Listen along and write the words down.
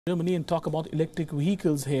Germany and talk about electric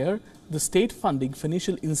vehicles here. The state funding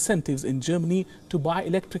financial incentives in Germany to buy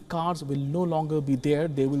electric cars will no longer be there.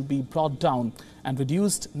 They will be brought down and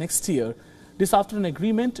reduced next year. This after an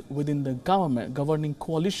agreement within the governing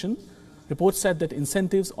coalition. Reports said that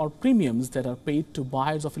incentives or premiums that are paid to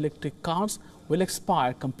buyers of electric cars will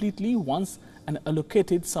expire completely once an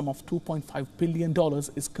allocated sum of $2.5 billion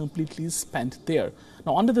is completely spent there.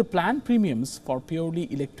 Now, under the plan, premiums for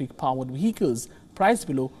purely electric powered vehicles priced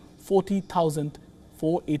below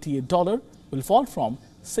 $40,488 will fall from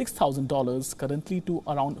 $6,000 currently to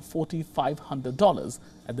around $4,500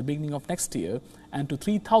 at the beginning of next year and to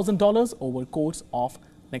 $3,000 over course of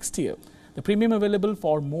next year. The premium available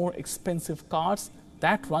for more expensive cars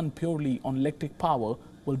that run purely on electric power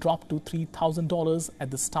will drop to $3,000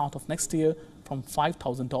 at the start of next year from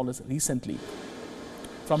 $5,000 recently.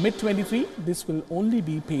 From mid-23, this will only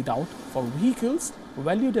be paid out for vehicles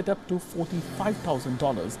valued at up to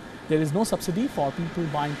 $45,000. There is no subsidy for people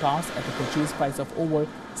buying cars at a purchase price of over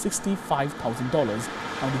 $65,000.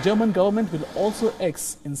 Now, the German government will also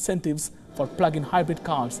ex incentives for plug-in hybrid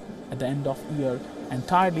cars at the end of the year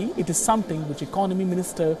entirely. It is something which Economy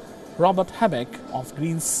Minister Robert Habeck of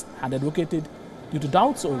Greens had advocated due to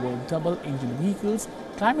doubts over double-engine vehicles'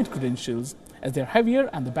 climate credentials, as they are heavier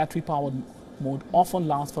and the battery-powered mode often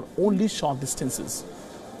lasts for only short distances.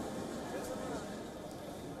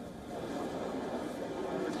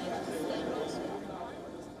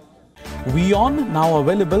 WION now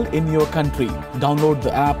available in your country. Download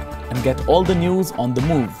the app and get all the news on the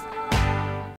move.